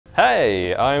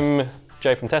Hey, I'm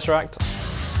Jay from Tesseract.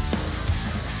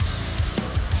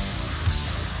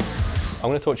 I'm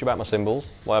going to talk to you about my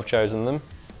cymbals, why I've chosen them.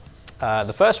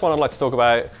 The first one I'd like to talk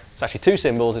about, it's actually two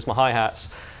cymbals, it's my hi-hats,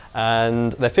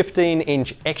 and they're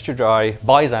 15-inch extra dry,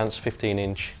 Byzance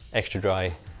 15-inch extra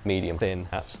dry medium thin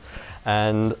hats.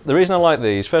 And the reason I like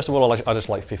these, first of all, I just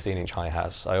like 15-inch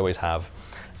hi-hats, I always have.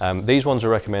 These ones are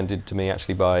recommended to me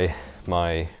actually by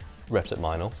my reps at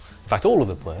Meinl. In fact, all of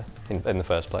them were in the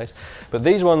first place. But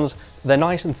these ones, they're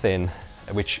nice and thin,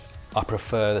 which I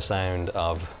prefer the sound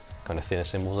of kind of thinner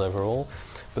cymbals overall.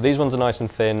 But these ones are nice and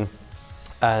thin,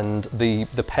 and the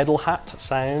pedal hat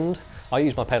sound, I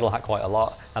use my pedal hat quite a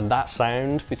lot, and that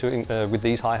sound between with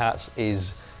these hi-hats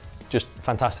is just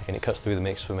fantastic, and it cuts through the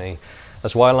mix for me.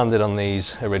 That's why I landed on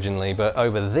these originally, but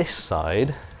over this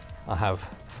side, I have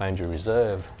Foundry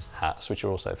Reserve hats, which are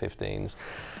also 15s.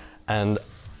 And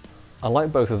I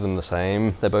like both of them the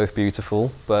same, they're both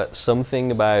beautiful, but something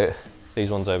about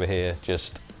these ones over here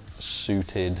just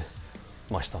suited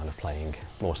my style of playing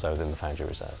more so than the Foundry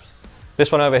Reserves.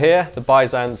 This one over here, the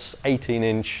Byzance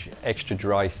 18-inch extra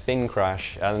dry thin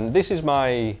crash, and this is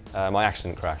my my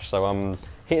accent crash. So I'm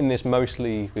hitting this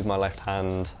mostly with my left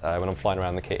hand when I'm flying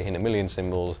around the kit, hitting a million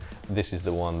cymbals. This is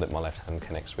the one that my left hand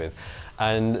connects with.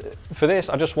 And for this,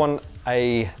 I just want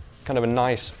a kind of a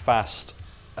nice, fast,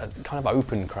 kind of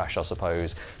open crash, I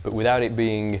suppose, but without it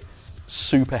being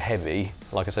super heavy.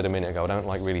 Like I said a minute ago, I don't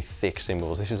like really thick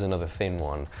cymbals. This is another thin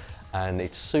one, and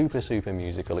it's super, super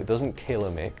musical. It doesn't kill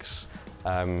a mix,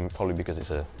 probably because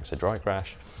it's a dry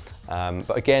crash.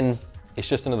 But again, it's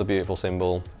just another beautiful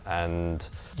cymbal, and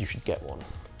you should get one.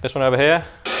 This one over here,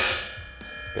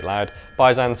 a bit loud,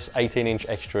 Byzance 18-inch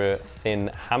extra thin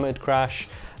hammered crash.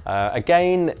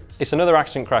 Again, it's another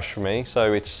accent crash for me,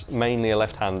 so it's mainly a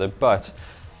left-hander, but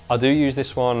I do use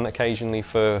this one occasionally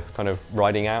for kind of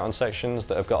riding out on sections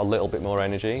that have got a little bit more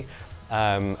energy.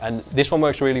 And this one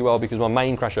works really well because my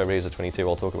main crash over here is a 22,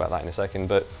 I'll talk about that in a second,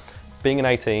 but being an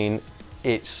 18,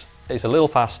 it's a little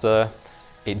faster,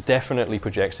 it definitely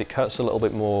projects, it cuts a little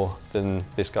bit more than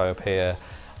this guy up here,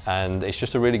 and it's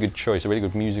just a really good choice, a really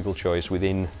good musical choice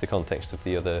within the context of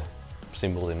the other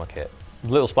cymbals in my kit. The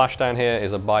little splash down here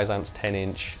is a Byzance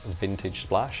 10-inch vintage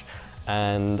splash,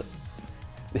 and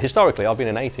historically I've been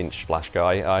an 8-inch splash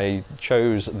guy. I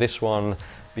chose this one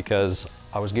because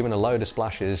I was given a load of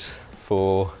splashes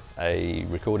for a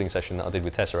recording session that I did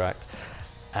with Tesseract,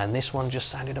 and this one just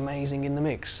sounded amazing in the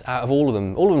mix. Out of all of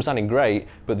them sounded great,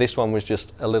 but this one was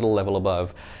just a little level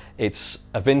above. It's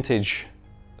a vintage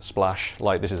splash,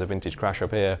 like this is a vintage crash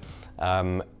up here,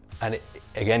 and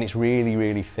again, it's really,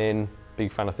 really thin.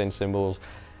 Big fan of thin cymbals.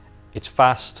 It's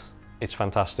fast, it's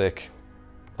fantastic,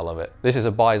 I love it. This is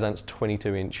a Byzance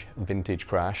 22-inch vintage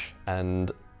crash, and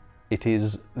it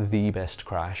is the best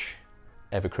crash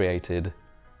ever created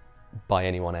by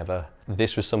anyone ever.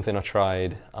 This was something I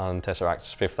tried on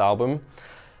Tesseract's 5th album.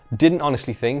 Didn't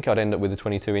honestly think I'd end up with a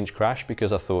 22-inch crash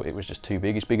because I thought it was just too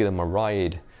big. It's bigger than my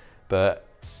ride, but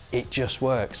it just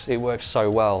works. It works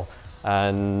so well.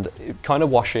 And kind of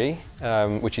washy,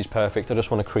 which is perfect. I just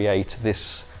want to create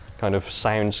this kind of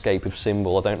soundscape of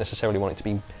cymbal. I don't necessarily want it to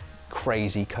be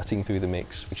crazy cutting through the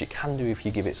mix, which it can do if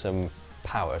you give it some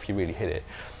power, if you really hit it.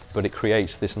 But it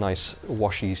creates this nice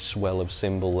washy swell of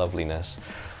cymbal loveliness.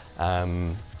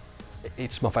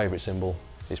 It's my favourite cymbal.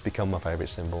 It's become my favourite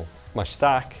cymbal. My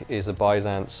stack is a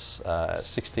Byzance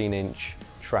 16-inch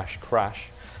Trash Crash,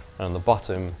 and on the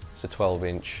bottom it's a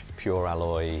 12-inch pure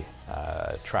alloy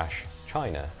Trash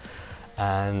China.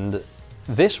 And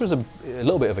this was a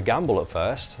little bit of a gamble at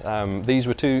first.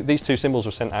 These two cymbals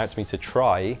were sent out to me to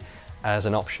try as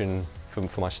an option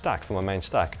for my stack, for my main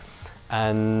stack.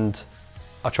 And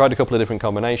I tried a couple of different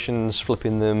combinations,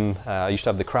 flipping them. I used to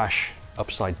have the crash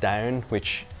upside down,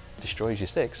 which destroys your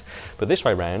sticks. But this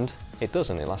way round, it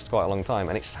doesn't. It lasts quite a long time,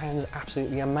 and it sounds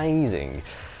absolutely amazing.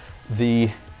 The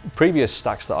previous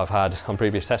stacks that I've had on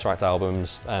previous Tesseract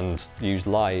albums and used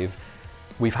live,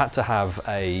 we've had to have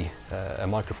a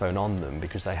microphone on them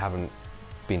because they haven't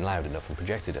been loud enough and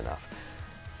projected enough.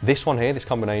 This one here, this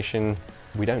combination,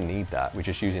 we don't need that. We're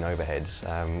just using overheads.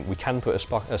 We can put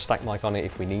a stack mic on it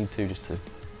if we need to, just to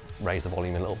raise the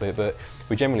volume a little bit, but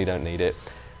we generally don't need it.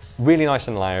 Really nice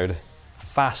and loud,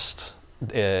 fast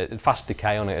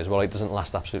decay on it as well. It doesn't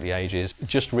last absolutely ages. It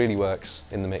just really works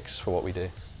in the mix for what we do.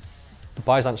 The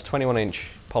Byzance 21-inch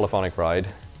Polyphonic ride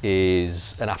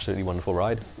is an absolutely wonderful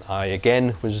ride. I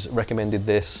again was recommended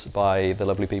this by the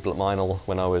lovely people at Meinl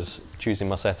when I was choosing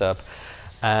my setup,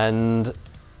 and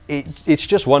it's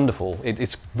just wonderful.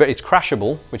 It's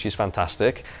crashable, which is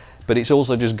fantastic, but it's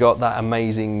also just got that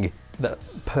amazing the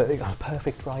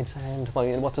perfect ride sound. I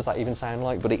mean, what does that even sound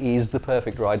like? But it is the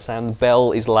perfect ride sound. The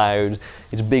bell is loud.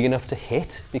 It's big enough to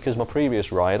hit, because my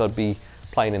previous ride, I'd be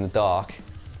playing in the dark,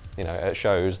 you know, at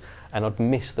shows, and I'd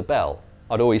miss the bell.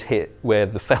 I'd always hit where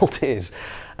the felt is,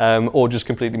 or just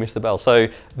completely miss the bell. So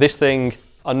this thing,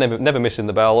 I'm never missing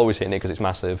the bell, always hitting it because it's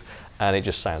massive, and it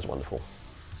just sounds wonderful.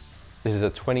 This is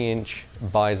a 20-inch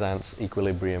Byzance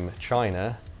Equilibrium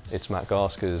china. It's Matt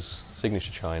Garsker's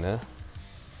signature china,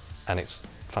 and it's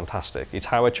fantastic. It's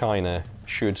how a china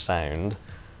should sound,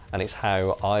 and it's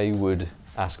how I would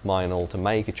ask Meinl to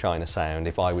make a china sound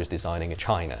if I was designing a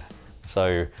china.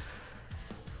 So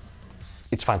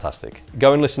it's fantastic.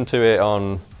 Go and listen to it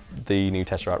on the new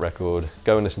Tesseract record.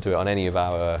 Go and listen to it on any of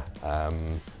our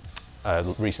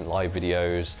recent live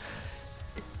videos.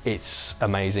 It's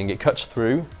amazing. It cuts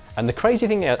through. And the crazy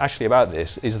thing actually about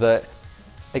this is that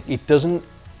it doesn't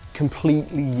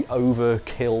completely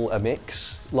overkill a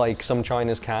mix like some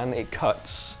chinas can. It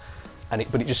cuts,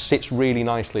 but it just sits really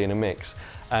nicely in a mix.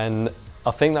 And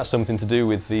I think that's something to do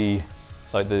with the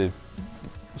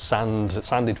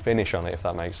sanded finish on it, if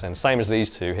that makes sense. Same as these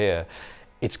two here.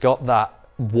 It's got that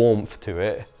warmth to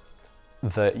it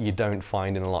that you don't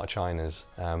find in a lot of chinas,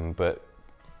 but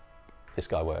this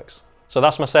guy works. So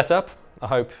that's my setup. I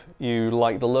hope you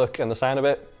like the look and the sound of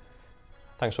it.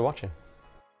 Thanks for watching.